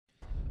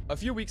A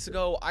few weeks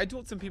ago, I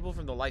dueled some people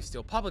from the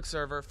Lifesteal public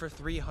server for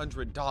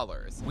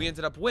 $300. We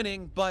ended up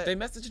winning, but they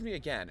messaged me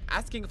again,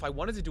 asking if I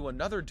wanted to do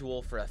another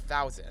duel for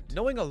 1,000.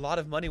 Knowing a lot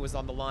of money was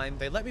on the line,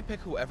 they let me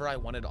pick whoever I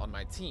wanted on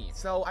my team.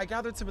 So I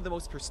gathered some of the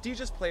most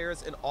prestigious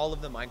players in all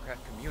of the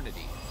Minecraft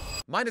community.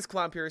 Minus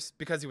Clownpierce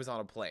because he was on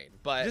a plane,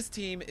 but this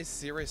team is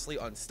seriously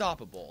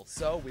unstoppable,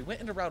 so we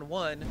went into round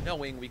 1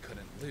 knowing we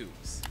couldn't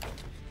lose.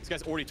 This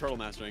guy's already turtle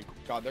mastering.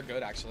 God, they're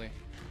good actually.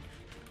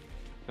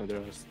 No, there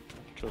is.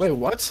 Wait,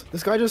 what?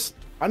 This guy just...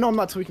 I know I'm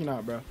not tweaking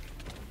out, bro.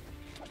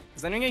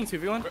 Is anyone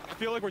getting 2v1? I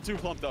feel like we're too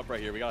plumped up right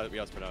here. We gotta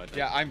spread out.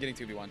 Yeah, I'm getting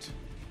 2v1. I'm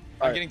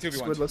Alright, getting 2v1.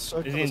 Squid, let's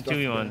check. He's getting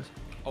 2v1.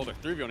 Oh, they're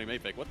 3v1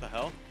 mate fake. What the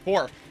hell?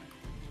 4.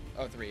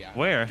 Oh, 3, yeah.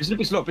 Where? Listen a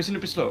bit slow, listen a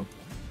bit slow.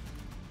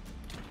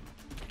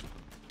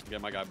 Yeah,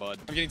 my guy, bud.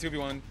 I'm getting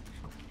 2v1.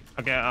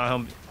 Okay, I'll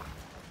help.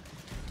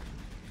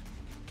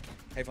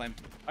 Hey, Flame.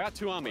 I got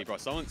 2 on me, bro.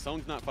 Someone's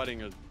not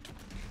fighting a...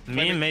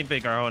 Me and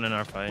Maypick are holding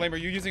our fight. Flame, are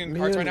you using Me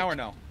cards right and- now or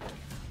no?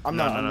 I'm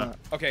No, not, no, I'm no. not.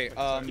 Okay,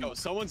 Yo,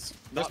 someone's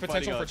there's not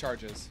potential for fighting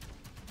charges.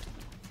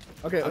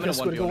 Okay, I'm okay, gonna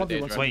Squid, go 1v1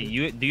 1v1. Daedra.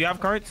 Wait, do you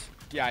have cards?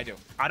 Yeah, I do.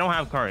 I don't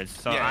have cards,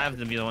 so Yeah. I have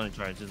to be the one in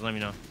charge. Just let me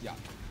know. Yeah.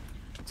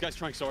 This guy's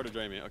trying so hard to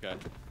drain me. Okay.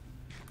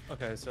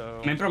 Okay, so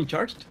Remember I'm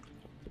charged?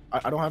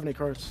 I don't have any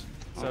cards.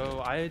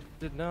 I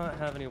did not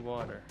have any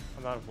water.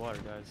 I'm out of water,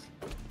 guys.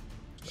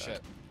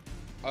 Shit.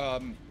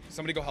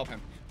 Somebody go help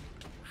him.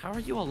 How are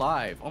you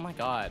alive? Oh my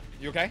god.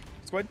 You okay,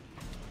 Squid?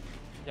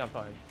 Yeah, I'm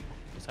fine.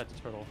 Just had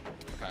to turtle.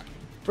 Okay.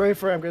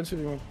 Frey, I'm getting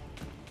 2v1.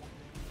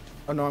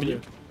 Oh no, I'm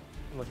good.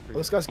 I'm looking for Oh, you.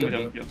 this guy's good. Yeah,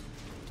 though. yeah.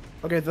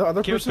 Okay, the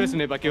other Killed person.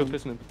 Piston, I killed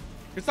Piston.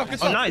 Good stuff, good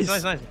Oh, stuff.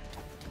 nice.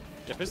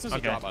 Yeah, Piston's a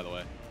Okay. drop, by the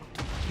way.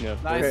 Yeah,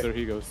 Nice. there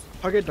he goes.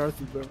 I'll get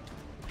Darthy, bro.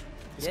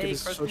 This kid Yay,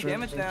 is first so 3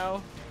 damage trained.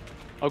 now.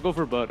 I'll go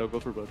for Bud, I'll go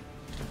for Bud.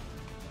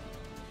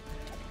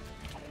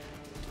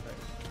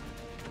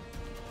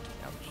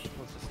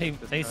 Let's just They take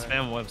this they guy.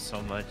 spam web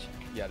so much.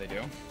 Yeah, they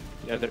do.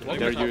 Yeah, they're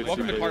Welcome, to, huge.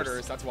 welcome to players.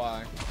 Carter's, that's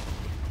why.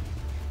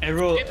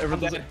 Everyone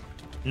does it.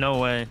 No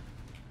way.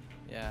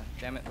 Yeah,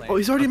 damn it. Lane. Oh,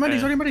 he's already Okay. medic.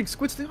 He's already medic.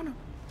 Squid, stay on him.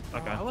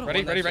 Okay. I would've Ready,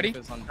 won that ready, shit ready? if it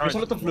was on- There's a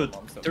lot of loot.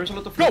 There's a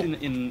lot of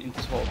loot in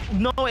this hall.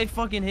 No, it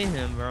fucking hit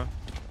him, bro.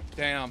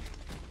 Damn.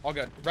 All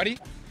good. Ready?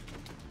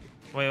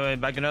 Wait,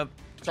 back it up.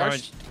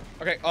 Charge.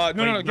 Okay, no, Wait,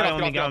 get off, get get on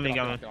me, off, get on me, get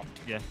get off, on me. get off.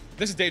 Yeah.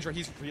 This is Daedra,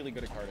 he's really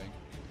good at carding.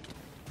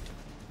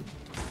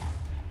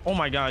 Oh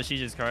my gosh, he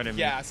just carded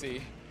me. Yeah,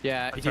 see.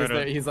 Yeah,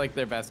 turtle. he's like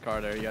their best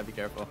carder. You gotta be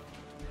careful.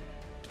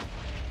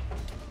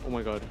 Oh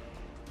my god.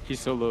 He's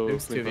so low.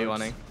 Oops, Flame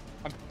 2v1ing.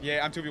 bugs.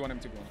 I'm 2v1, I'm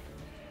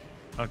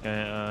 2v1.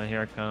 Okay,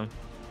 here I come.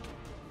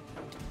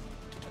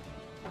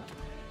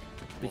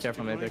 Be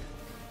careful, Maypick.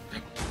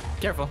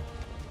 Careful.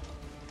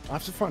 I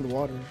have to find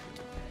water.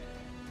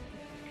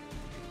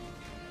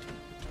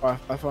 Oh,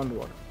 I found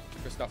water.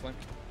 Good stuff, Flame.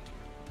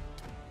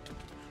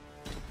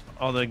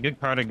 Oh, the good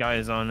carder guy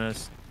is on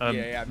us.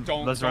 Yeah,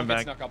 don't Let's run get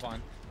back. snuck up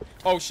on.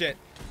 Oh shit.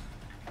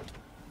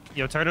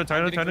 Yo, turtle,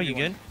 I'm getting you 2v1.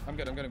 good? I'm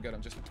good,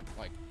 I'm just,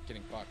 like,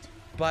 getting fucked.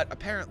 But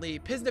apparently,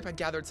 Piznip had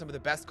gathered some of the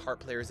best cart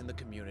players in the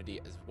community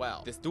as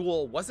well. This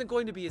duel wasn't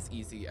going to be as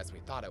easy as we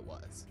thought it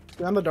was.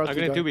 Stay on the Darthy I'm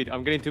getting guy. 2 beat,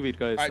 I'm getting 2 beat,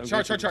 guys. Alright, I'm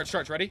charge, getting charge,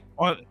 charge, charge, ready?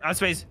 Oh,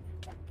 space.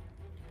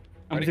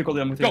 I'm with you,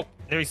 Goldie, I'm with you. Go!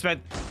 They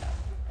expect.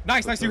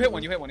 Nice, you hit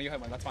one,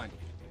 that's fine.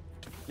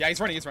 Yeah, he's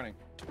running.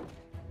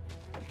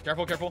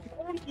 Careful.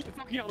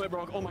 Fucking helmet,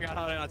 bro. Oh my god,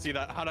 how did I not see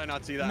that? How did I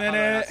not see that?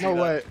 Minute. No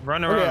way.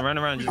 Run Okay.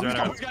 around, just run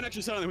around. Who's got an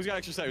extra set on him? Who's got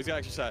an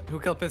extra set? Who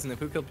killed Piston?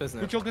 Who killed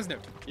Piznip?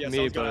 Yeah, Me,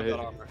 someone's gotta but have that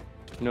armor.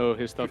 No,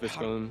 his stuff is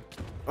gone.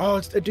 Oh,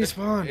 it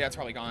despawned. Yeah, it's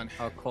probably gone.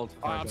 Oh, cold.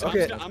 I'm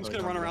Okay. just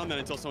gonna run around then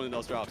until someone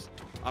else drops.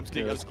 I'm just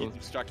Yeah, gonna that's cool. keep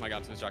distracting my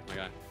guy.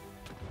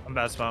 I'm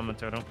bad spot, I'm a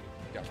turtle.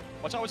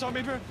 Watch out,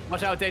 Major.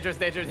 Watch out,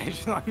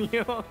 Daedra's on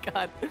you. Oh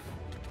god.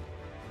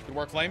 Good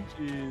work, Flame.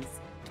 Jeez.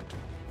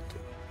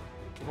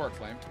 Good work,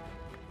 Flame.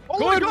 Good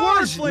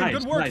work, Flame. Nice,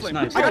 Good work, nice, Flame.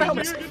 nice. I got a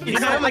Nice.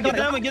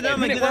 helmet. Get down,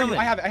 Minute, where are you?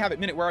 I have it.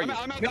 Minute, where are you?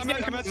 I'm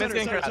at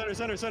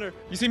center.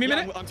 You see me, Yeah,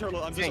 Minute? I'm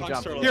turtle. I'm Can't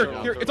just jump. turtle.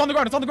 Here, it's on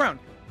the ground.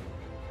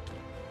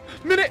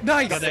 Minute,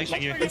 nice. Got the extra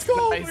gear. Let's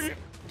go. Nice.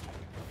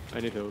 I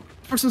need help.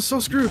 Person's so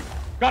screwed.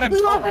 Got him.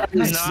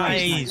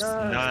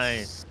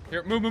 Nice.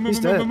 Here, move, He's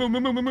dead.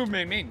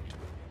 main.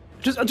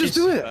 Just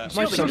do it. He's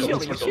My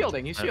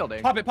shielding. He's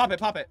shielding. Pop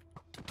it.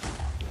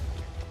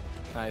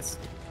 Nice.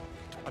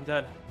 I'm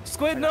dead.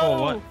 Squid, no!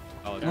 Oh, what?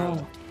 Oh,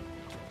 No.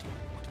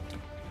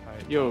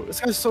 Alright. Yo, This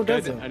guy's so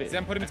dead. guys, though. I need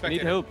Zem, put him in I need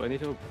spectator. help, I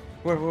need help.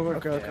 Where?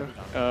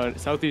 Okay.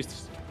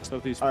 Southeast.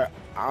 Alright,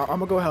 I'm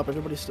gonna go help.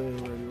 Everybody stay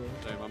where you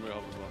are. Same, I'm gonna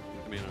help as well.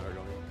 I mean, I'm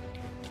going.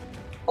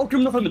 Oh,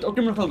 criminal helmet.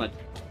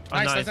 Oh,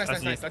 Nice. that's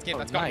That's you. game. Oh,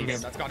 That's gotta be nice.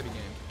 game. That's gotta be game.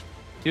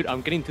 Dude,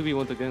 I'm getting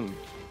 2v1 again.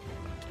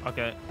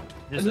 Okay.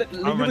 Let Just,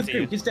 him I'll run with to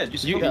you. you. He's dead.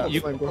 Just You, follow Yeah,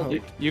 you, fine, go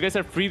help. you guys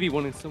are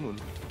 3v1ing someone.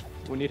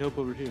 We need help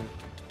over here.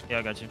 Yeah,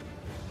 I got you.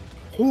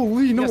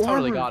 Holy, You no guys armor.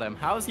 totally got him.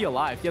 How is he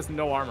alive? He has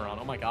no armor on.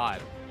 Oh my god.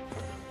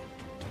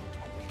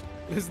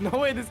 There's no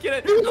way this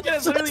kid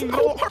has literally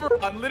no armor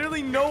on.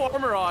 Literally no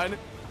armor on.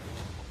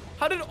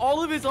 How did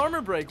all of his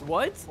armar break?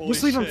 What?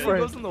 Just leave him shit. for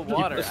He it. goes in the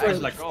water. This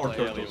guy's like Actually, four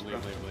turtles.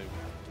 Leave.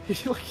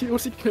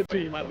 What's he gonna do?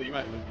 You might lose.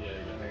 Yeah,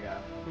 yeah.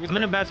 I'm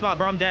in a bad spot,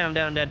 bro. I'm dead. I'm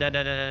dead. I'm dead. Dead.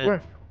 Dead. Dead.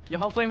 Where? Yo,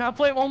 half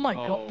flame. Oh my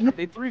Oh. god.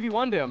 They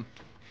 3v1'd him.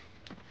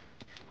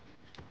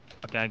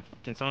 Okay.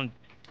 Can someone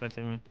save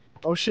me?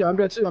 Oh shit, I'm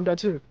dead too. I'm dead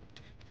too.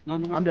 No,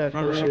 no, I'm dead.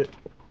 run, Oh run. shit.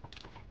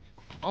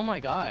 Oh my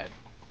god.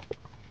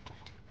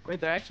 Wait,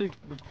 they're actually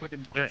the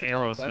fucking. They're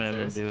arrow cleansers.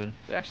 spamming, dude.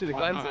 They're actually the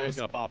I'm just cleansers.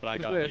 gonna pop it. I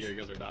got Look at you. this.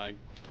 You guys are dying.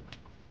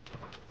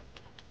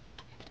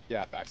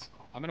 Yeah, facts.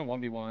 I'm in a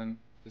 1v1.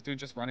 This dude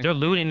just running. They're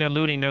looting. They're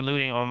looting. They're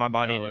looting on my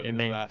body. Oh, It it's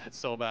may. bad. It's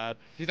so bad.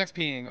 He's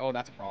XPing. Oh,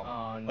 that's a problem.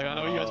 Oh no. Like I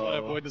know you guys want to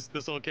avoid this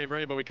little cave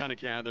raid, but we kind of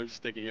can't. They're just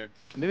sticking here.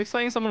 Maybe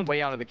explaining someone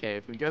way out of the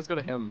cave. You guys go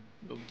to him.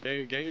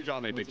 Get your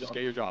job, mate. Big. Just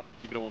get your job.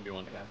 Keep it a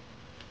 1v1.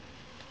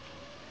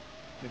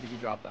 Maybe you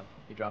drop them.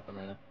 You drop them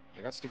right now.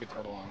 I got stupid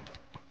turtle on.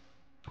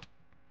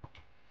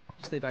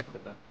 Just stay back a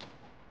bit though.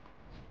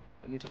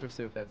 I need to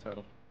pursue with that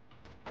turtle.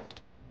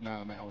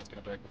 No, my helmet's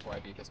gonna break before I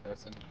beat this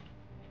person.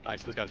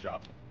 Nice. This guy's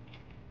job.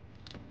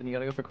 Then you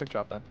gotta go for a quick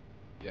drop then.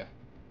 Yeah.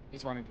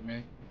 He's running for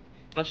me.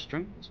 Splash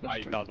string. Splash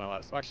That string. was my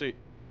last. Actually,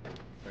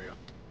 there you go.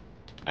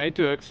 I need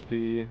to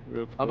XP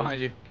real quick. Oh,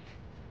 behind you.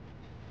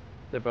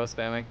 They're both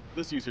spamming.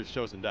 This user's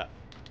chosen death.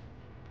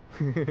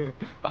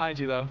 Behind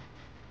you though.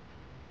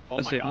 Oh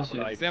Let's my see, god. let's see.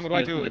 what I- Sam, what do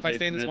I do? Wait, If I wait,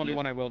 stay in this wait,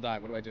 1v1, I will die.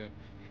 What do I do?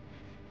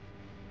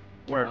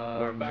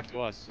 Where? Back to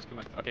us. Just come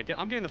back. Okay,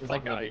 I'm getting the It's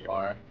fuck like out of really here.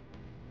 far.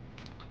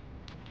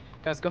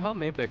 Guys, go help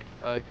Mapic,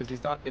 cause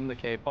he's not in the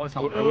cave. Oh, he's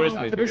Where's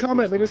Mapic? Look at his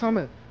helmet. Look at his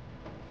helmet.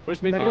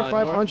 Where's me? Negative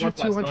 500,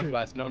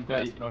 200.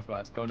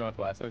 Northwest. Go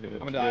northwest. Okay. I'm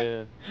gonna die.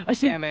 Yeah. I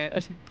see. Damn it. I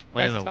see.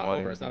 Wait, Guys, in it's the not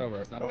water. over. It's not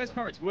over. It's not Who over. has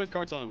cards? Who has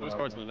cards on? Who has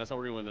cards on? That's how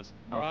we're gonna win this.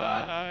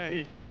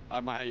 Okay.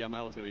 Alright. My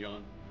health's gonna be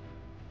gone.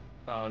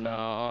 Oh no.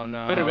 Oh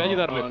no. Pero ve a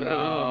ayudarle, Oh pero-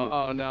 no.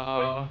 Oh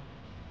no.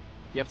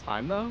 You have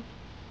time though?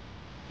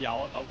 Yeah,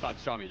 I'll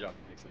drop me.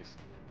 Thanks.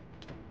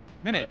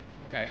 Minute.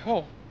 Okay.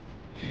 Oh.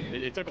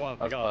 It took a while to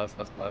That's pick up. close.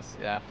 That's close.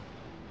 Yeah.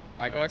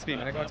 I go XP.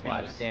 I go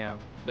XP. Damn.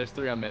 There's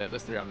 3 on minute.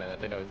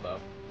 They know he's low.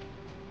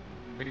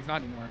 But he's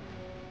not anymore.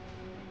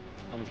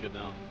 I'm good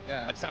now.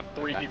 Yeah. I just have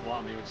 3 people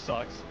on me, which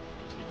sucks.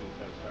 Just keep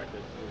them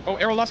distracted. Oh,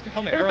 Arrow lost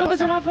helmet. Arrow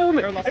doesn't have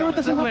helmet. Arrow lost Arrow helmet.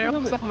 doesn't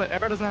have helmet.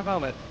 Arrow doesn't have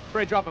helmet.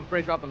 Spray drop him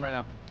right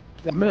now.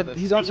 Yeah, minute.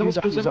 He's off. He's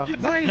off. He's off.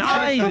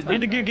 Nice! Get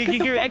the gear, get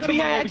gear, XP,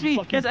 yeah,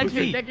 XP! Yes,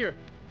 XP! Get here.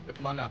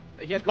 Come on now.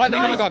 He has Lightning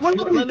helmet.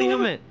 Lightning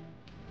helmet!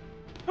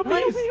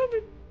 Nice.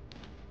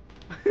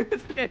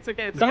 It's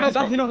okay.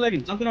 Something on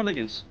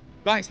leggings.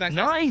 Nice.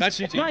 Nice! That's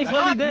GG. Nice,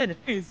 Lily dead!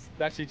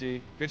 That's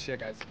GG. Good shit,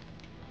 guys.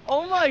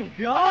 Oh my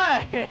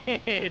god!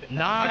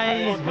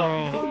 Nice,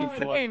 bro!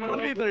 Insane.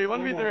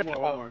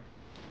 1v3.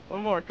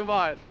 One more. Come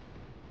on.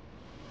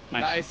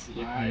 Nice.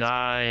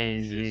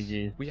 Nice,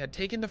 GG. We had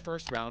taken the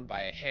first round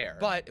by a hair,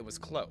 but it was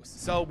close.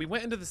 So we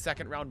went into the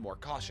second round more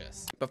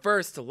cautious. But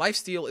first,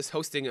 Lifesteal is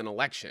hosting an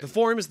election. The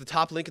forum is the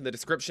top link in the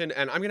description,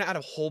 and I'm gonna add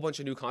a whole bunch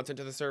of new content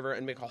to the server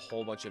and make a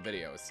whole bunch of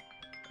videos.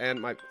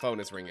 And my phone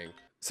is ringing.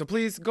 So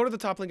please go to the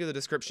top link in the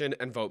description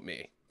and vote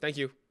me. Thank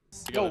you.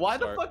 Yo, why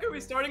the fuck are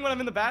we starting when I'm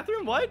in the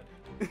bathroom? What?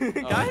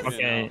 Guys?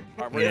 Okay.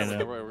 We're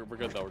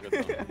good though. We're good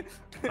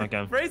though.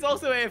 Okay. Frey's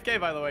also AFK,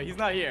 by the way. He's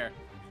not here.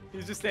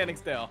 He's just standing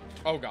still.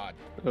 Oh god.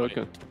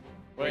 Okay.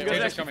 Wait, He goes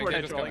Taser's actually coming.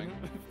 Fortnite Taser's trolling.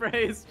 coming.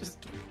 Frey's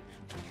just...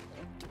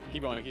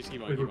 Keep going. Keep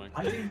going.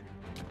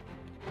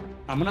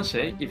 I'm gonna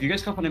say, if you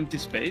guys have an empty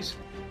space,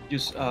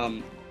 just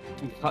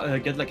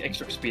get like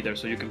extra XP there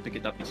so you can pick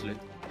it up easily.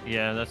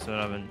 Yeah, that's what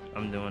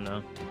I'm doing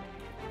now.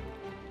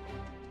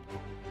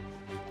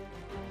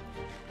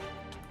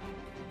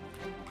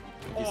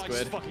 Oh, I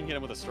just fucking hit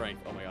him with a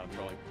strength. Oh my god, I'm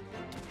trolling.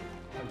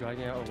 I'm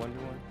dragging out a Wonder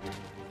One.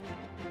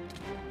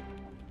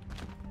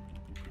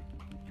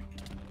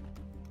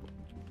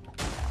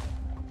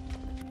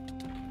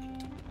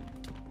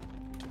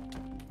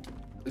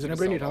 Does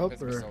anybody need so low, help?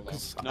 it's so Or, low.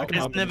 'cause No, I can This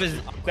help. never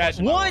is. Dash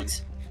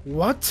What?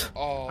 What?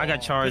 Oh. I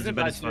got charged, Isn't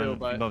but that it's fine. true, We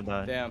but both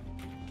died. damn.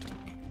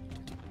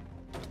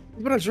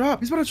 He's about to drop.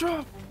 He's about to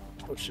drop.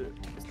 Oh shit.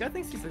 This guy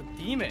thinks he's a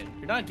demon.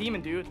 You're not a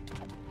demon, dude.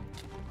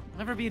 I'll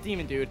never be a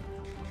demon, dude.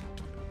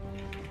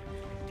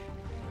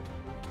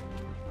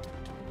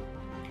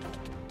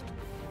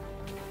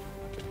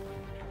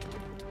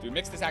 Dude,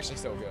 Mixed is actually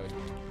so good.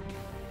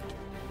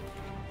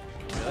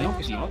 No,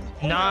 he's not.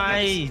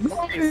 Nice! Nice.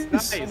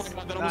 Oh my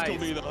god, that almost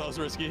killed me though. That was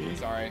risky.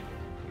 Sorry.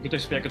 Good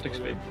XP, good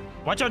XP.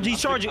 Watch out, G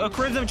charge! A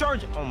Crimson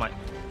charge! Oh my.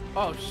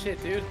 Oh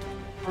shit, dude.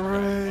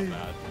 Alright.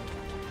 Bad.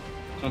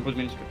 Someone put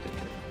me in spectator.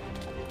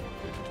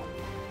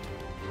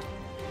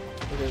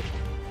 Okay.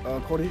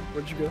 Cody,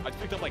 where'd you go? I just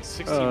picked up like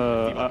 16 Uh,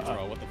 debuffs,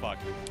 bro. What the fuck?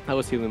 I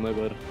was healing my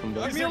bud. I'm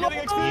back. Give me a little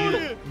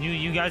XP!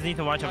 You guys need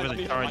to watch out for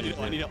the charges.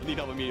 I need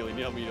help immediately.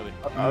 Need help immediately.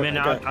 Man,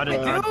 I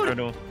would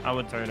turtle. I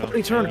would turtle.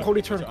 Cody turn.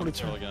 Cody turn. I'm Cody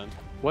turtle turn. again.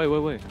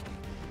 Wait.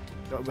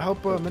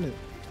 Help Minute.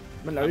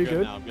 Minute, are I'm you good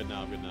good? now. I'm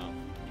good now.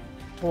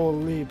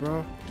 Holy,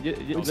 bro. Yeah,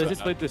 let's so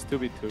just bad. play this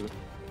 2v2.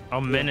 Oh,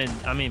 minute.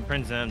 I mean,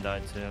 Prince M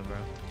died too, bro.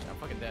 I'm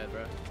fucking dead,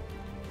 bro.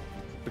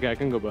 Okay, I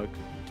can go back.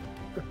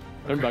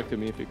 Turn back to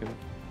me if you can.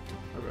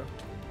 Okay.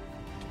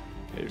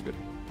 Yeah, you're good.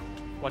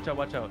 Watch out,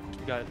 watch out.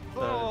 You got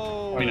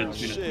Oh, Minute.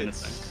 shit.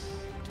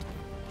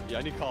 Yeah,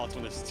 I need callouts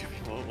when there's two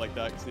people like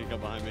that sneak up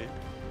behind me.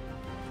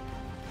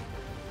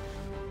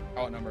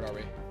 How outnumbered are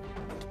we?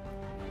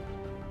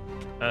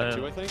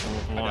 Two, I think.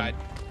 I died.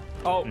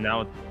 Oh.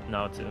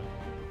 Now two.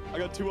 I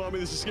got two on me.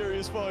 This is scary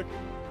as fuck.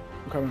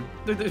 I'm coming.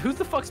 Dude, who's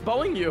the fuck's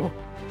bowing you?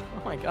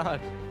 Oh my god.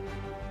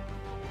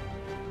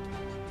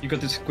 You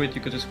got this quit.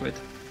 You got this quit.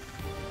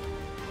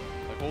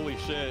 Like holy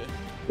shit.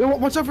 Yo,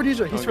 watch out for DJ.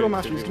 He's Okay, turtle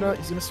master. 2v1.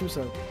 He's gonna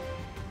suicide.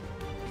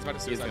 He's about to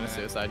He's suicide. gonna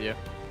suicide you.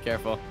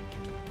 Careful.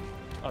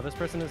 Oh, this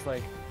person is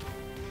like.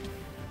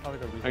 Probably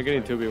gonna lose I'm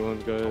getting this fight.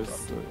 2v1,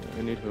 guys.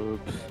 I need hope.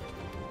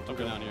 I'm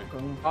going down here.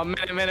 Oh,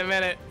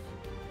 minute.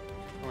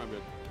 Oh, I'm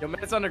good. Yo,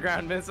 Minute's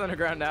underground. Minute's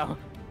underground now.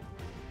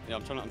 Yeah,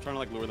 I'm trying to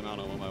like lure them out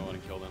on one by one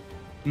and kill them.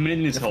 Minute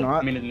needs If help.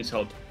 not- Minute needs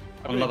help.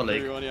 I'm On Lava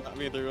Lake. 3-1, yeah. I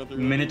mean 3-1.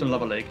 Minute on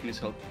Lava Lake needs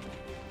help.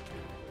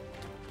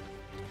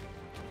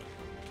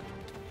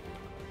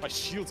 My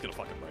shield's gonna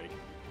fucking break.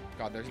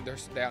 God,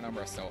 they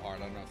outnumber us so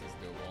hard. I don't know if this is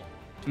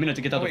doable. Minute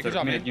to get out wait, of good there.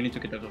 job, Minute, man. you need to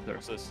get out of there.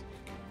 What's this?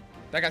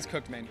 That guy's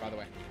cooked, main, by the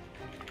way.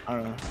 I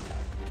don't know.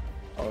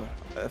 Oh,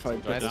 if I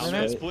Nice. this Down,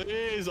 right.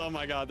 please. Oh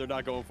my god, they're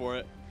not going for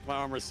it. My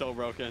armor's so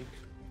broken.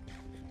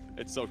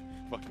 It's so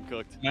fucking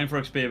cooked. 9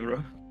 for XP,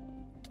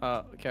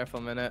 bro.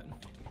 Careful, Minute.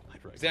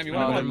 Sam, you Oh,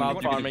 want they're to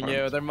mob farming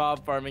you. They're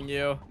mob farming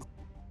you.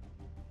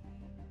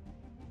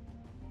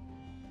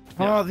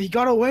 Oh, he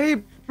got away,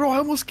 bro. I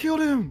almost killed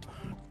him.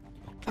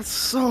 That's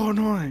so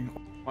annoying.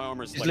 My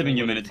armor's He's like leaving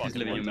you, literally Minute. He's fucking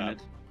leaving you, one Minute.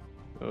 tap.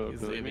 Oh,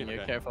 He's okay. leaving you.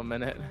 Okay. Careful,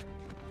 Minute.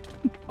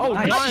 Oh,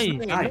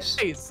 Nice.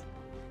 nice.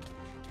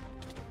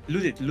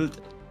 Loot it, loot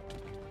it.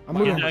 I'm My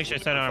moving. armor's extra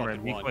like set a armor,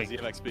 fucking be one. quick. Does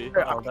he have XP?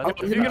 Oh, that's-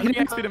 I'm you're gonna gonna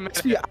bring XP to Minute.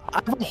 XP.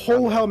 I have a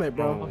whole helmet,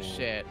 bro. Oh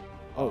shit.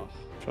 Oh,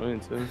 trying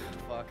to.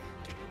 Fuck.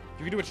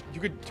 You could do it.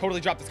 You could totally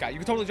drop this guy. You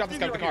could totally drop this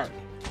guy with the car.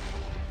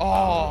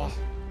 Oh.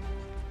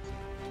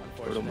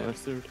 Turtle Unfortunate.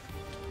 mastered.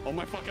 Oh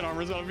my fucking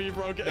armor's on me,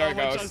 bro. Get There out it of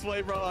my goes. chest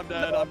plate, bro. I'm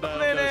dead. I'm dead. I'm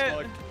dead as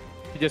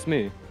fuck. Just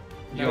me.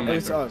 No, You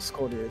it's remember. us,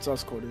 Cody. It's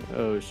us, Cody.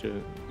 Oh shit.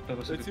 That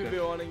was a The good guy.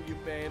 2v1ing you,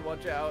 Bane.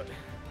 Watch out.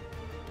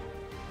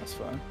 That's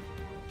fine.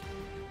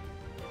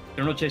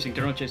 They're not chasing.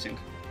 They're not chasing.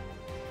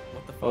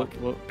 What the Oh,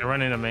 fuck? well. They're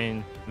running a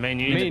main. Main,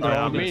 you need Main, to go oh,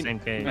 out in the main. same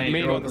cave. Main.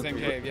 May They're all in the same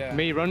cave, yeah.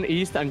 May run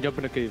east and jump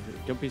in the cave.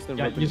 Jump east and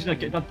Yeah, jump in you the see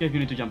cave. that cave, you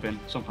need to jump in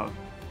somehow.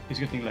 He's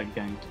getting like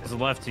ganked. It's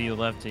left to you,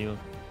 left to you.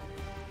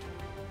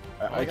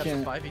 I got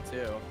can't. some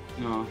 5v2.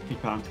 No, he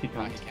can't. He Nah,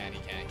 can't. he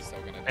can. He's still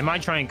gonna. Am I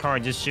trying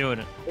card? Just shoot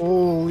it.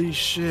 Holy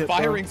shit. bro.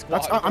 Firing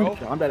squad, That's-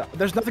 bro. I'm dead.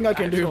 There's nothing I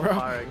can do, Actual bro.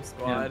 Firing Yeah,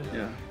 squad.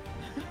 yeah.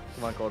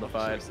 Come on,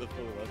 Codified.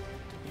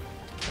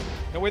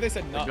 No way they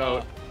said no.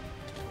 goat.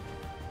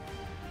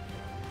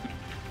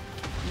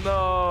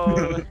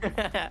 No.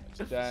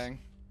 Dang.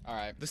 All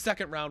right. The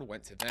second round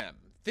went to them.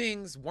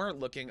 Things weren't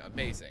looking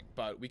amazing,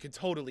 but we could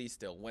totally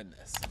still win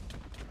this.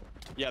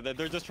 Yeah, they're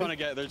just trying to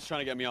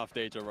get me off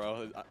Deja,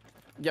 bro.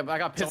 Yeah, but I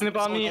got Someone- Pissnip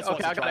on me. someone else wants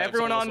Okay, to I got try it.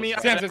 everyone Someone on me. I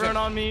else got wants to try it.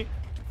 everyone on me.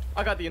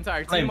 I got the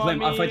entire Flame, team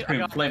flame, on I me. fight Cream.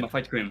 got- Flame, I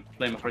fight Cream.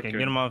 Flame, I fight Okay, Cream.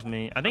 get him off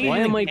me. I think Why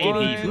he's am I using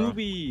getting KD, bro.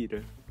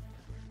 2v'?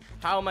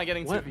 How am I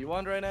getting What?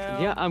 2v1 right now?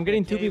 Yeah, I'm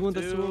getting Cave 2v1 too,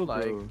 as well,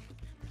 like- bro.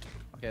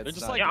 Okay, it's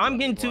just not like- Yeah, good I'm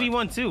getting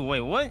anymore. 2v1 too.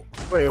 Wait, what?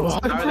 Wait,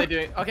 what? How are they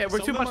doing? Okay, we're Some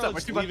too of them much are up. We're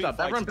just too much leaving up.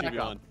 Everyone fights to back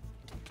up. 2v1.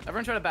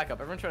 Everyone try to back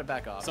up. Everyone try to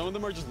back up. Some of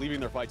them are just leaving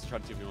their fights to try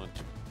to 2v1.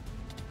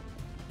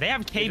 They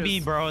have KB,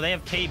 just- bro. They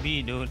have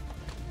KB, dude.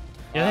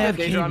 Yeah, Yeah, they have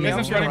Deja on me. KB. I'm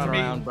Sam's just gonna running for run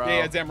me. around, bro.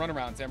 Yeah, Zam, run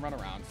around. Zam, run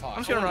around. Fuck. I'm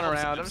just gonna run Someone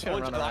around. help I'm just Sam.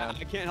 gonna run Someone- around.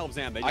 I can't help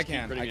Zam. They I just keep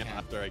can, critting I me can.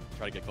 after I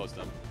try to get close to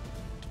them.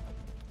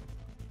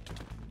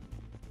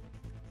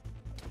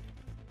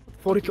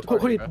 40.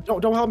 Cody,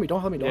 don't help me.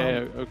 Don't help me. Don't Yeah,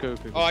 help me. okay.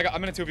 Oh,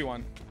 I'm in a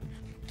 2v1.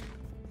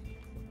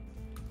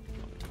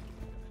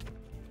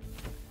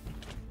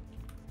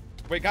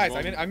 Wait, guys,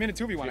 I'm in a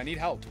 2v1. I need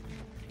help.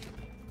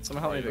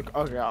 Someone help me. Vic.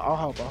 Okay, I'll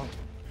help.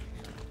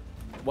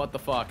 What the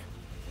fuck?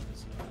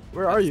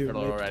 Where are you?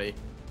 Turtle already.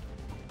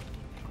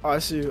 Oh, I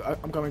see you.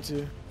 I'm coming to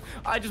you.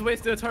 I just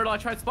wasted a turtle. I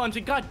tried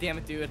sponging. God damn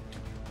it, dude.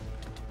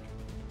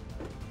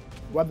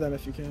 Web them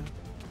if you can.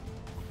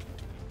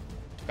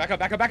 Back up.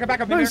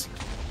 Nice.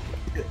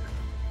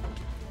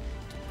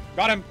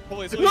 Got him.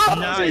 Holy, it's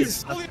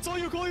Nice. Holy, it's all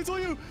you. Holy, it's all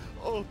you.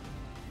 Oh.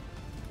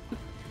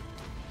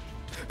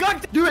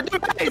 God, do it.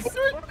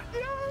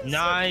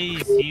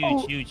 Nice.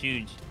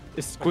 Huge.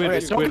 It's squid, Okay,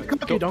 it's don't squid. get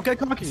cocky. Don't get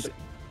cocky.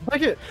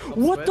 Break it.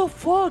 What the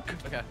fuck?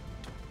 Okay.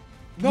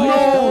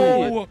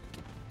 No.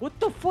 What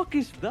the fuck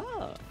is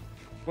that?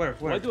 Where?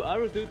 Why do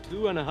arrows do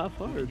 2.5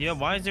 hearts? Yeah,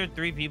 why is there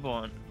 3 people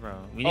on, bro?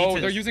 We need Oh,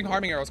 to. they're using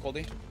harming arrows,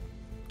 Goldie.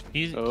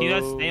 You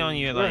gotta stay on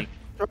your like.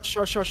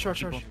 Shush.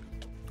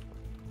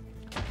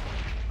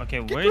 Okay,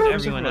 where's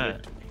everyone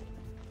at?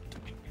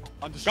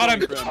 I'm just Got him.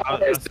 shooting Grim. I'll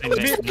say Me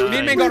Main.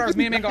 and Main got ours.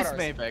 Me and Main got ours.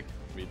 Maypick.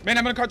 Man,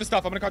 I'm gonna cart the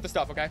stuff.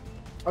 Okay?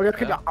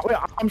 Okay, wait,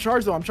 I'm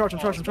charged though. I'm charged.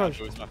 Oh, it's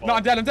my fault. No,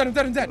 I'm dead.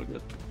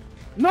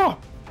 No.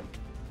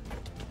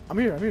 I'm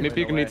here.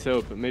 Maypick no way. needs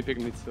help. Maypick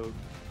needs help.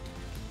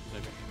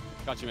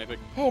 Got you, Maypick.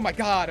 Oh my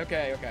god.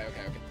 Okay.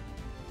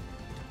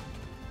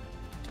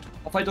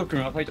 I'll fight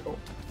Cream. I'll fight. Oh.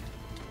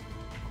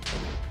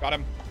 Got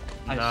him.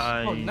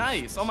 Nice. Oh,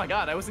 nice. Oh my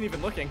god, I wasn't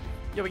even looking.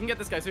 Yeah, we can get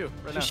this guy too,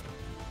 right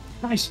now.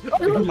 Nice.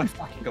 You're my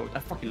fucking goat. I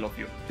fucking love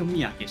you. Come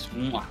here, kiss.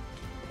 Mwah.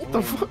 What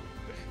the fuck?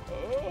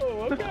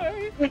 Oh,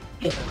 okay.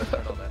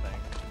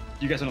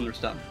 You guys don't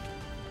understand.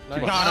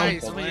 Nice.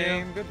 Nice, Nice.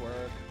 Flame. Good work.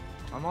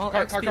 I'm all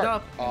Car, XP'd car.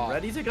 up. Aw.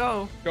 Ready to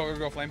go.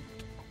 Go, Flame.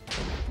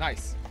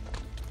 Nice.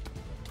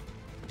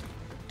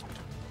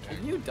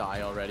 Can you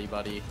die already,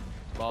 buddy?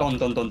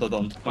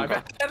 Done. My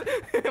bad.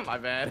 My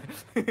bad.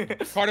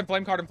 Card and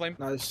Flame, card and Flame.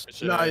 Nice. Good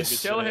shit, Nice.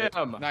 good Kill shit.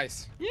 him.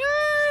 Nice. Yay!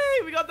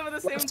 We got them at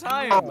the same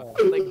time.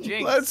 Like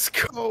Jinx. Let's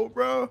go,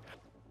 bro.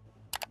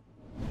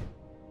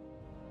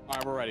 All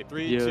right, we're ready.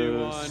 3, Yes. 2,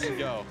 1,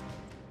 go.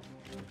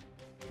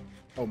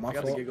 Oh, my I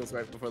got the fault. giggles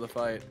right before the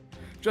fight.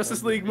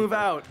 Justice League, move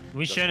out.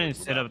 We shouldn't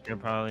sit up there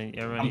probably.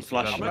 Everyone I'm needs to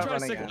go flush. I'm back. gonna try to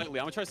running stick in. lightly.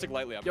 I'm gonna try to stick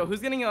lightly. Yo, who's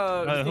getting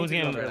Who's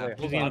getting?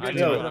 Who's getting? I'm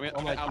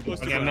Yo. close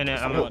to Okay, a it. minute.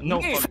 I'm close to it. No.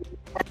 Hey,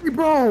 Hey,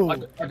 bro.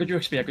 I got your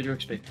XP. I got your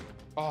XP.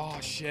 Oh,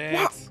 shit.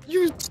 What?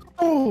 You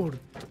sold.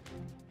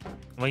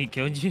 Wait, he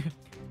killed you?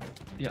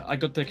 Yeah, I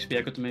got the XP.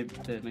 I got the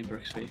member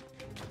XP.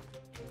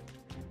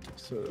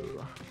 So,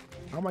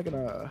 how am I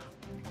gonna?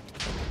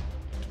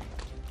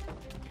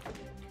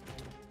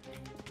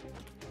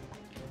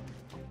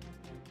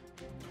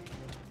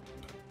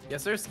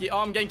 yes, sir. Ski. Oh,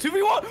 I'm getting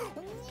 2v1.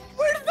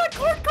 Where did that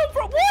card come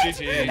from? What?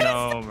 GG.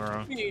 No,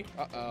 bro.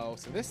 Uh-oh,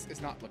 so this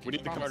is not looking We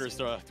need the promising.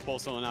 Carters to pull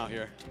someone out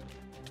here.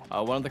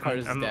 One of the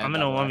cards is I'm dead. in by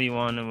a the way.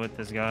 1v1 with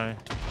this guy.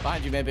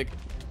 Behind you, Mavic.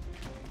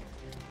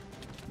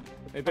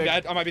 I'm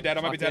dead. I might be dead.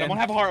 I might be Lock dead. I in. won't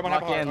have a heart. I won't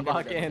have a Lock heart. in, Okay,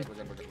 lock we're good, in. we're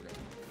good, we're good, we're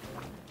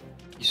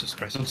good. Jesus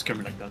Christ, don't scare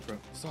me like that, bro.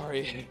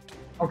 Sorry.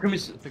 How come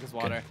he's... Take his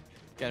water.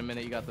 Get a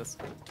minute. You got this.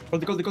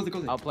 Goldie.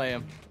 I'll play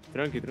him.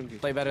 Tranqui.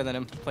 Play better than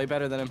him. Play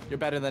better than him. You're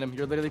better than him.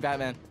 You're literally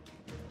Batman.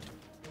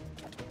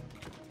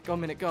 Go,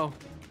 minute. Go.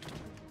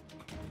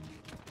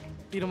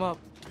 Beat him up.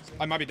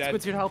 I might be dead.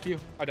 Squid's here to help you.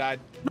 I died.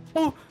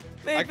 Oh,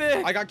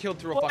 Mavic. I got killed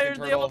through a fucking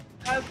turtle.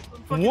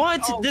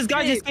 What? Oh, This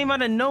guy shit. just came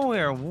out of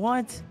nowhere.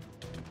 What?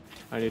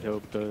 I need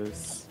help,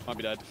 guys. I'll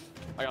be dead.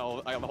 I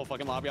got the whole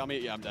fucking lobby on me.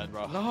 Yeah, I'm dead,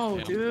 bro. No,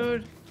 Yeah,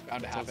 dude.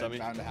 Bound to Sounds happen. like me.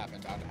 Bound to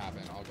happen. Bound to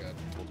happen. All good.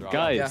 We'll draw.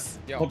 Guys,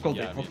 Yo. Hop Goldie,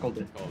 Yeah, I mean, hop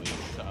Goldie. Goldie,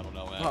 I don't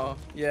know, man. Oh,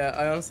 yeah.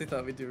 I honestly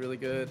thought we'd do really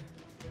good.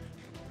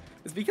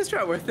 Is Vika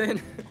Strat worth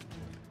it?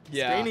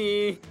 Yeah.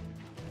 Strainy.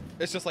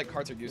 It's just like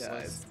cards are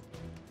useless.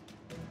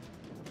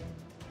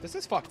 This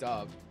is fucked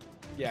up.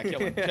 Yeah, kill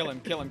him. Kill him.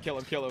 Kill him. Kill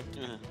him. Kill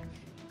him.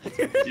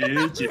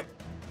 GG.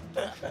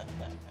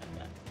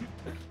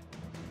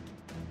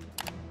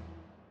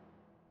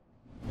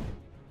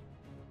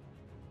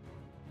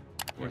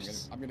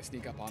 I'm gonna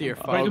sneak up on Dear him.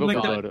 fuck, I'll go make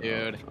for that- Butter.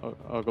 dude.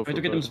 I'll go for Try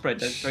to get them Butter. spread.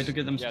 Try to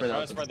get them Yeah, spread try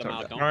to out. spread them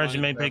out. Don't Orange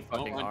run, may pick. don't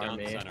Fucking run down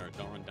the army. center.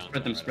 Don't run down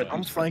Spread them, the spread center.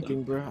 I'm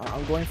flanking, bro.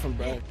 I'm going from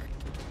back.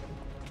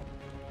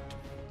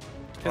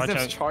 Watch Is out.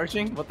 this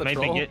charging? What the Maybe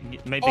troll?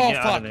 maybe Oh get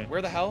out fuck! of there.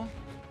 Where the hell?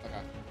 Okay.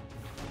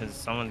 Because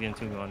someone's getting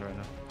 2v1 right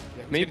now.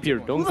 Yeah, who's Maybe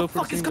getting don't Who go the for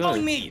fuck is same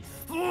calling guy. me?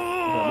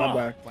 My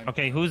back.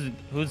 Okay, who's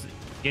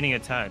getting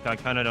attacked? I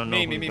kind of don't know.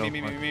 Me, who me, to me, go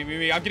me, me, for. me, me,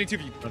 me. I'm getting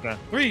 2v.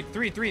 Okay,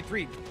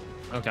 3.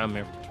 okay, I'm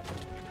here.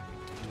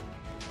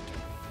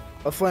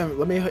 Flame,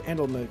 let me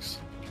handle mix.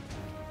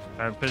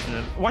 Alright,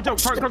 prisoner. Watch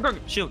out! Car,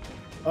 shoot!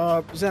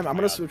 Zam, I'm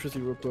gonna switch with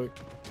you real quick.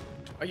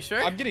 Are you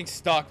sure? I'm getting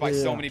stuck by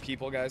so Yeah. many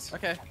people, guys.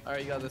 Okay. All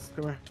right, you got this.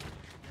 Come here.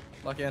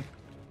 Lock in.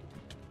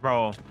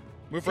 Bro,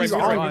 Move right, He's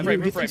move on right, you, move right, he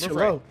move right, thinks move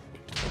you're right. low.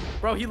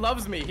 Bro, he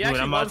loves me. He Dude,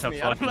 actually I'm about loves to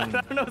me. I don't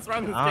fucking know what's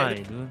wrong with die, this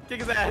kid. dude. Kick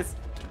his ass.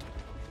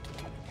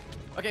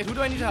 Okay, who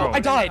do I need to help? Bro. I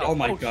died. Oh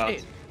my Oh, god.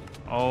 shit.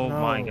 Oh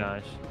my No.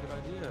 gosh.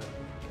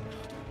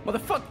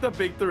 Motherfuck the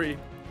big three.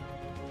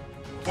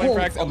 Flame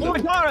frags. Oh Oh my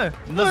god!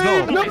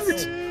 Let's go!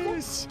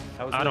 Nice.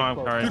 I don't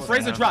have cards. Dude,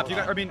 Frey's a right drop. now. You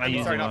got, I mean, I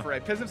use sorry, them not all. Frey.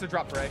 Pism's a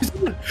drop, Frey.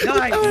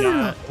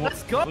 Nah.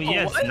 Let's go. Oh,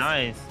 yes, What?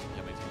 nice.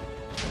 Yeah, me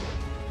too.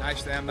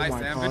 Nice, Sam. Nice, my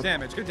Sam. God. Good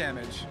damage. Good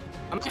damage.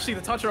 I'm actually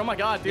the toucher. Oh my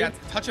god, dude. Yeah,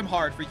 touch him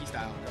hard, freaky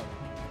style.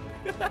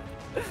 Go.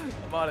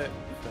 I'm on it.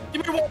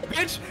 Give me your water,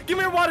 bitch. Give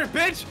me your water,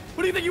 bitch.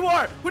 Who do you think you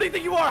are? Who do you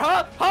think you are,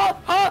 huh?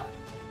 Huh?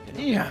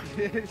 Yeah.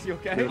 You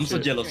okay? I'm so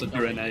jealous of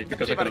your NA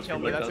because He's I about to cannot kill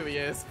scream me. like That's who that. he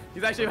is.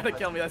 He's actually about to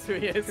kill me. That's who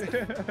he is.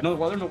 No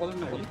water, no water,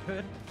 no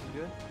water.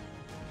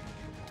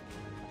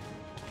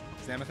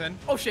 Samathan.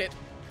 Oh shit.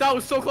 That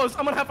was so close.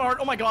 I'm gonna have a heart.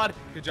 Oh my god.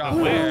 Good job.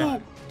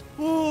 Ooh.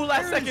 Ooh,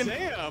 last second.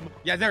 Damn.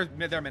 Yeah, they're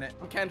a minute.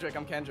 I'm Kendrick.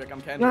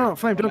 No,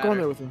 Flame, don't go in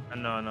there with him. I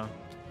know.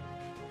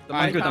 The I'm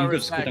mighty good, power I'm of good,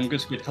 respect. I'm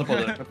good. Help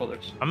others, help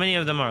others. How many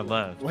of them are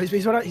left? Well,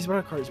 he's about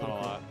to card. He's Oh,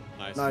 about to card.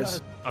 nice.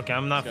 Nice. Okay,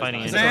 I'm not Guys,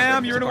 fighting nice. anyone.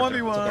 Sam, you're in a It's a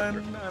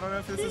Carter, 1v1. I don't know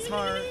if this is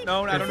smart.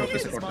 No, I don't know if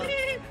this is smart.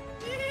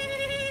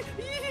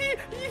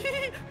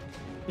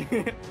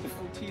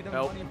 OT, the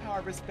Nope. money and power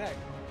of respect.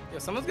 Yo,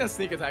 someone's gonna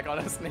sneak attack on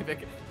us,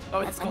 Navik. Oh,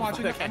 it's I'm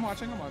watching. okay. I'm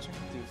watching. Dude,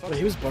 fuck Wait, he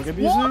you. was bug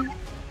abusing?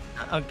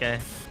 Okay.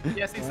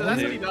 Yes, so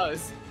that's what he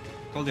does.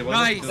 Goldie, what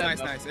Nice, was it?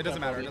 nice. It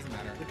doesn't matter. It doesn't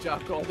matter. Good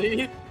job,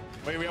 Goldie.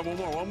 Wait, we have one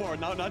more.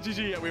 Not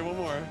GG yet. We have one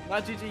more.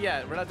 Not GG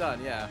yet. We're not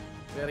done. Yeah.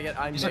 We gotta get.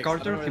 I'm He's a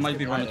Carter, he might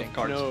be running out of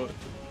cards. No.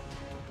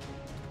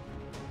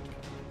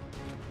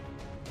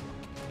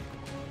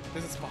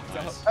 This is fucked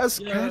up. Let's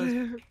get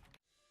it.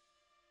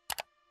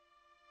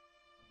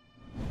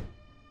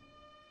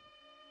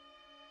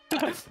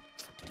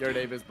 Your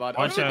name is Bud.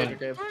 Watch out.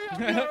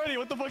 Already,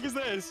 what the fuck is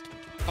this?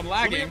 I'm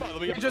lagging.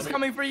 Dangerous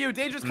coming for you.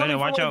 Dangerous coming Minute, for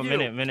watch all out. of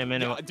you. Minute.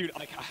 Yeah, dude,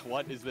 like,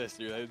 what is this,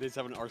 dude? They just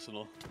have an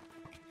arsenal.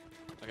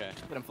 Okay.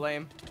 Get him,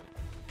 Flame.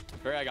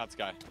 Barry, I got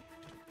Sky.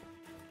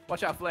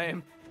 Watch out,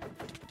 Flame.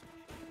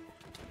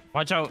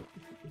 Watch out.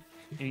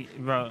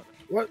 Bro.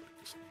 What?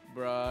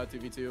 Bruh,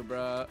 2v2,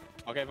 bruh.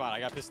 Okay, fine. I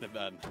got Pissnip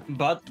then.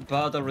 But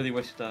already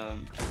wasted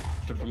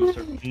Triple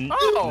Master.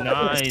 Oh!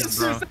 Nice,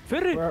 bro.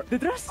 Ferry,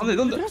 detrás. Oh, they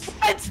don't.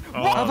 What?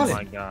 Oh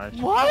my gosh.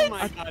 What? Oh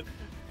my god.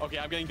 Okay,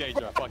 I'm getting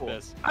Daedra. Fuck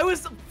this. I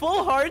was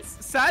full hearts,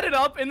 sat it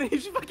up, and then he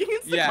just fucking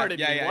Instacarted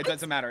me. Yeah. What? It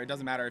doesn't matter. It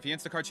doesn't matter. If he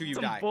insta-carts you, you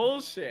Some die.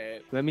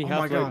 bullshit. Let me Oh my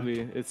have God.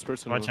 lightly. It's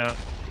personal. Watch out.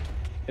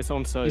 It's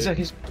on site.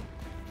 He's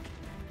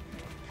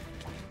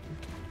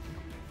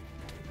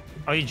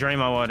Oh, you drained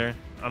my water.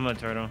 I'm a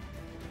turtle.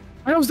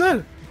 I was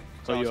dead.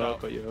 Cut you So-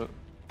 out, cut you out.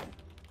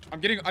 I'm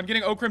getting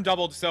Okrim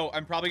doubled, so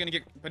I'm probably gonna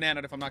get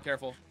bananaed if I'm not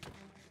careful.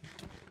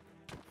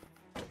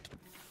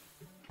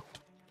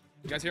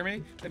 You guys hear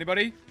me?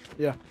 Anybody?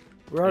 Yeah.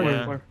 Where are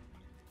Yeah. you?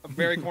 A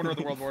very corner of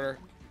the world border.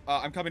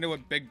 I'm coming to a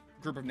big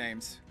group of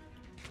names.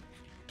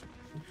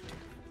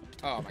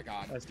 Oh my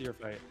god. I see your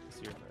fight. I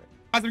see your fight.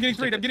 Guys, I'm getting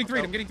threed. I'm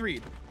getting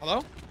threed.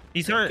 Hello?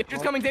 He's hurt.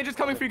 Dangerous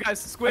coming for you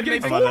guys. I'm Squid,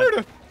 getting maybe. I'm on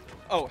thwarted!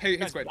 Oh, hey,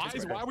 Guys, Squid.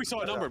 why are we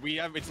so outnumbered?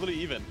 It's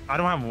literally even. I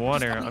don't have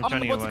water. I'm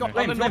trying to get water.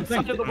 On the north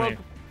side of the world.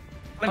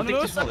 On the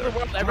north side of the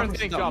world, everyone's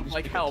getting down. jumped.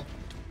 Like, help.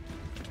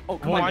 Oh,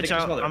 come Oh, on. watch take this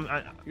out.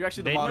 water. You're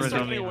actually the Dangerous monster.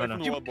 on me. Away Hold from on.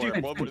 the world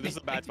border. World border. This is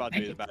a bad spot to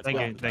be. This is a bad spot. Thank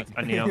you. Thank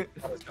you. Neil.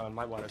 Water's gone.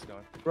 My water's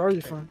gone. Where are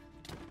you from?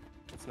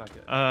 It's not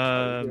good.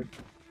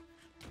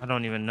 I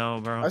don't even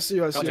know, bro. I see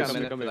you. I see Watch you. out a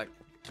minute. come here. Like,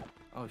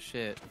 oh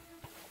shit.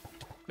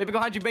 Maybe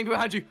behind you. Maybe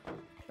behind you.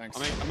 Thanks.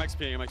 I'm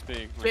XPing.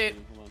 Shit.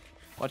 Hold on.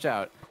 Watch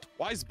out.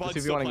 Why is Bud 2v1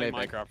 still playing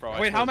Mavic. Minecraft, bro?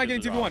 Wait, how am I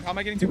getting 2v1? How am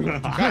I getting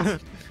 2v1?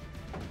 Guys,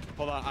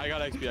 Hold on, I got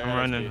XP. I'm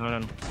running. Hold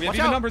on. we have Watch even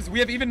out. numbers. We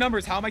have even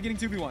numbers. How am I getting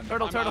 2v1?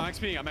 Turtle, turtle. I'm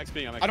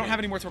XPing. I don't have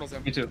any more turtles, though.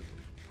 Me too.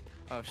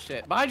 Oh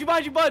shit. Behind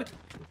you, bud.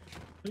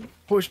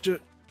 Pushed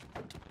it.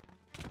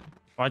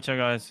 Watch out,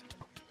 guys.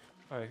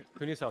 Alright,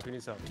 who needs help? Who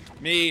needs help?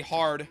 Me,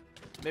 hard.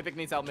 Maybe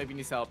needs help. Maybe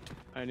needs help.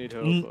 I need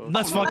help.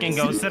 Let's fucking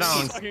go. Sit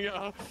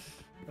down.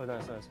 Oh,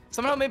 nice.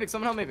 Someone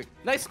help Mavic.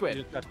 Nice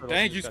Squid.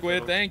 Thank you,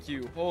 Squid. Thank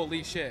you.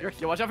 Holy shit.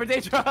 Yo, watch out for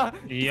Daedra.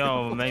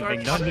 Yo,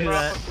 Mavic, don't do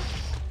that.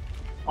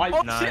 Oh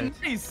Nice. shit,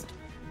 nice.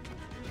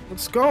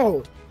 Let's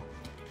go.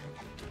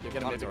 You're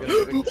getting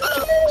Mavic.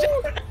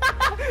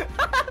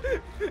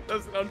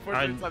 That's an unfortunate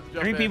time to jump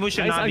Three in. people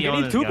should Guys, not I'm be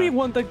on getting this guy.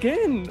 2v1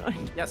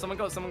 again. Yeah, someone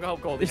go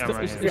help Goldie. It's Yeah, the-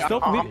 right it's here. it's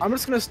stop me. I'm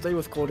just gonna stay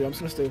with Cody. I'm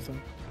just gonna stay with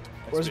him.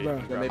 Where's XP. Bro?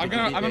 Yeah, maybe I'm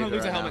gonna Daedra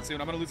lose right a helmet now.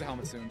 soon. I'm gonna lose a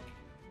helmet soon.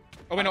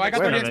 Oh wait, no, I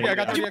got Where? 30 XP. I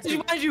got 30 XP.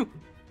 Behind you.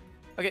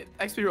 Okay,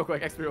 XP real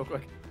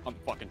quick. I'm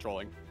fucking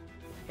trolling.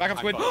 Back up,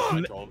 Squid.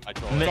 I trolled.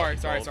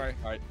 Sorry.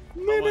 Alright.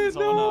 Someone's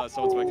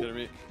spectated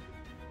me.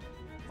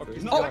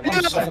 Oh,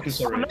 I'm so fucking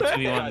sorry.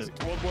 2v1. Guys,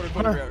 world border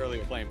put it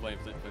earlier. Flame.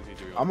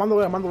 I'm on the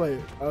way.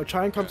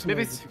 Try and come to me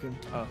Maybe if you can.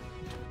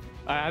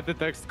 I had the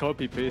text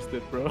copy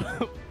pasted, bro.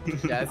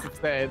 Yeah, it's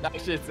insane. That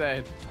shit's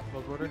insane.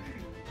 World border?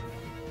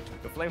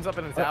 The flames up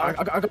in the I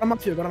tower. got him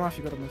off you. Got him off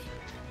you.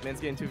 Man's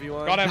getting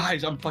 2v1. Got him.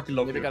 Guys, I'm fucking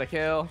low. Maybe got a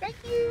kill.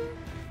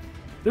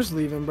 Just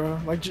leave him, bro.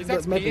 Like, Is just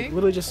that make skiing? it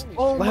literally just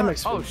Oh let him my.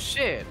 explode. Oh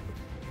shit.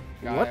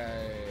 What?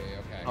 Okay.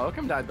 Oh,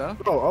 Oakham died though.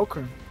 Oh,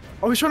 okay.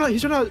 Oh, he's trying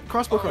to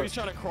crossbow Oh, card. he's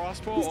trying to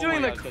crossbow. He's Oh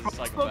doing my the God, that's a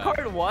crossbow psychopath.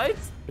 card. What?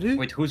 Did he?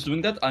 Wait, who's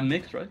doing that? I'm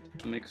mixed, right?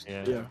 I'm mixed.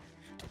 Yeah. Yeah.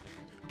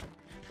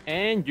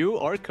 And you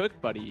are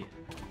cooked, buddy.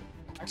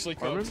 Actually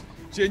Armor? cooked.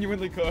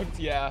 Genuinely cooked,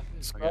 yeah.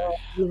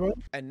 Oh,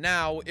 And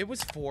now it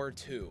was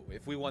 4-2.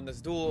 If we won this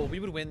duel, we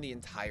would win the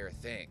entire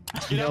thing.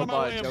 Get out of my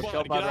Bud, way, yo, Bud.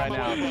 kill Get Bud out right of my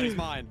now. way, Bud. He's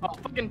mine. Oh,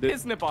 fucking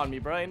piss nip on me,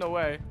 bro. Ain't no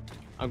way.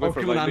 I'm going for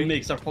Okay, when I'm lightly.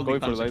 mixed, I'm Going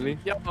for lightly.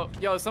 lightly.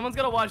 Yo, someone's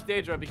gonna watch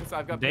Daedra because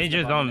I've got. piss They nip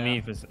just on now.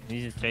 me.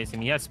 He's just chasing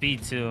me. He has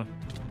speed too.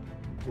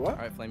 What? All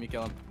right, Flame, you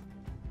kill him.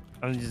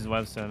 I'm just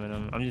web summoning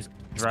him. I'm just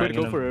Squid, dragging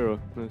go him. for arrow.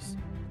 Nice.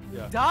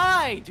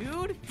 Die,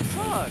 dude.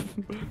 Fuck.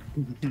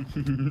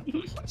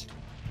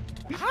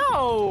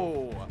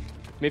 How?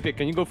 Maybe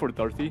can you go for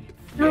Dorothy?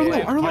 I don't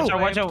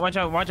know. Watch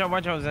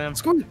out, Zam.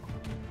 Squid.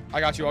 I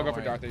got you. I'll go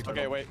for Dorothy.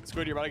 Okay, wait.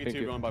 Squid, you're about to get Thank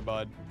two you. going by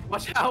Bud.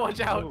 Watch out.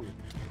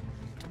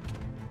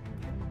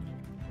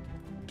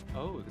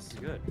 Oh, this is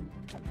good.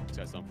 This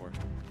guy's done for.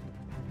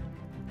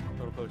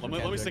 Total potion.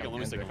 Let me stick it. Let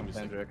me stick it.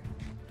 Kendrick.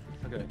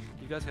 Okay,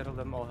 you guys handle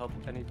them. I'll help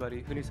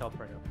anybody. Who needs help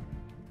right now?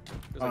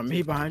 There's like Me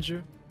two- behind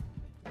you.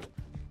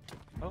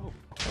 Oh,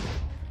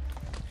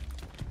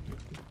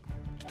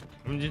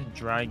 I'm just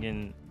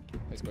dragging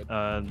That's good.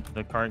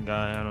 the cart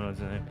guy. I don't know his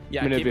name.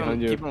 Yeah, Minute keep him,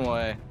 behind you. keep him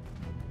away.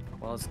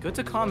 Well, it's good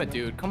to comment,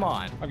 dude. Come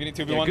on. I'm getting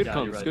Yeah, 2v1. good Yeah,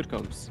 comes. you're right. Good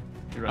comes.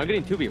 You're right. I'm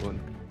getting 2v1.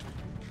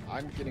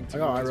 I'm getting 2v1. I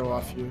got as Iroh well.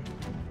 off you.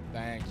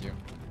 Thank you.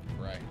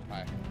 Right.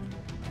 Bye.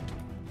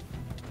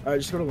 Alright,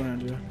 just go to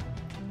land, yeah.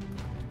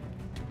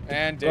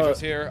 And Daedра's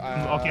here.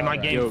 Okay, my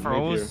game Yo,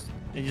 froze.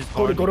 It just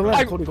Cody, go to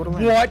land. Cody, go to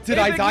land. What did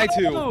I David, die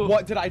no! to?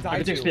 What did I I die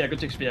got XP, to? I got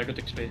XP, I got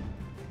XP.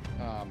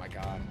 Oh my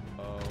god.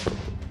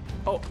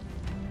 Oh.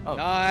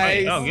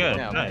 Nice. Oh, good.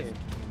 Yeah, Nice.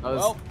 That was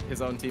Well.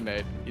 his own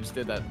teammate. He just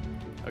did that.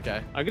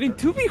 Okay. I'm getting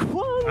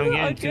 2v1. I'm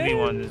getting again.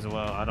 2v1 as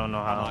well. I don't know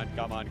Come how. on,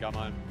 come on, come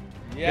on.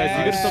 Guys, you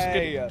gotta stop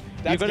getting. Yay. You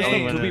That's gotta stop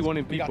game.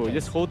 2v1ing We got people. this.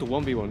 Just hold the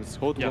 1v1. Just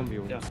hold the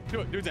 1v1. Yeah. Do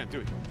it, Zam,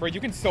 do it. Bro,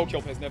 you can so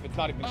kill Piznip. It's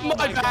not even. Oh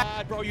my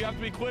god, bro, you have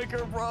to be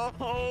quicker,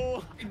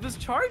 bro. He was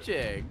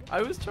charging.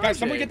 I was charging. Guys,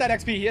 someone get that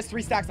XP. He has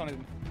 3 stacks on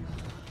him.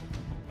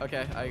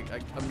 Okay,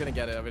 I'm gonna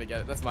get it. I'm gonna get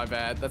it. That's my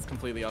bad. That's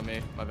completely on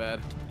me. My bad.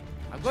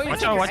 I'm going.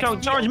 Watch out, watch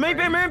out. Charge.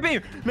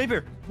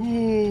 Maybe.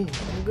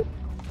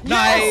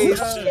 Nice.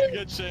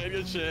 Good shit,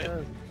 good shit.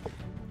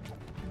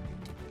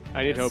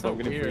 I need help. So I'm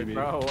getting weird, freebie.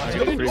 bro. I'm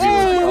getting freebie.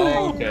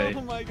 Oh, okay.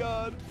 Oh my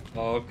god.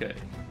 Okay.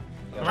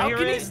 How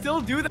can he still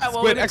do that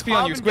while Squid in XP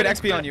on you. calm Squid and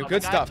XP on you.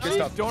 Good stuff. Good I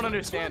stuff. don't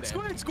understand it.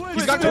 Squid.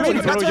 He's got Squid, turtle.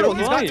 He's got Turtle, turtle. you're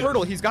He's got lying.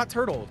 turtle. He's got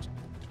turtle.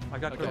 I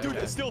got Okay. Dude,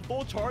 it's still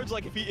full charge.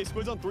 Like if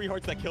Squid's on 3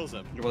 hearts, that kills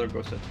him. Your brother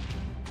ghosted.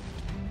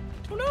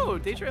 Oh no,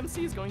 Danger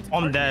MC is going to.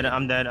 I'm party. dead.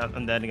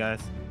 I'm dead, guys.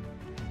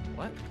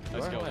 What?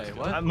 Let's Where go, am I? let's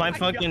go. What? My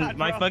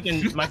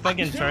God,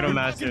 fucking turtle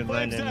master Flames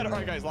landed. dead.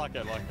 Alright, guys, lock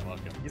in.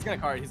 He's gonna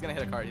card. He's gonna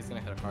hit a card. He's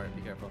gonna hit a card.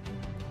 Be careful.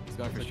 He's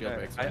going for shield Okay,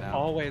 breaks I right now.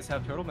 always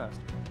have Turtle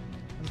Master.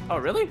 Oh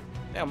really?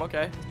 Damn.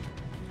 Okay.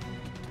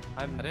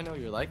 I I didn't know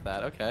you were like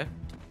that. Okay.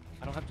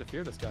 don't have to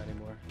fear this guy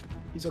anymore.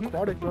 He's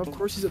aquatic, bro. Of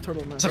course he's a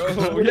turtle man.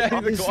 Oh,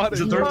 yeah, he's aquatic.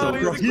 He's a turtle, Oh,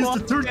 bro. He's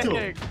the turtle.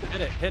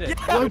 Hit it. Yeah,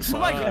 oh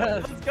my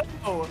god. Let's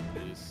go.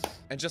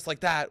 And just like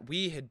that,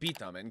 we had beat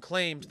them and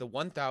claimed the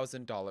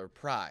 $1,000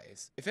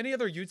 prize. If any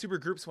other YouTuber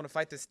groups want to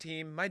fight this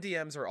team, my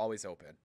DMs are always open.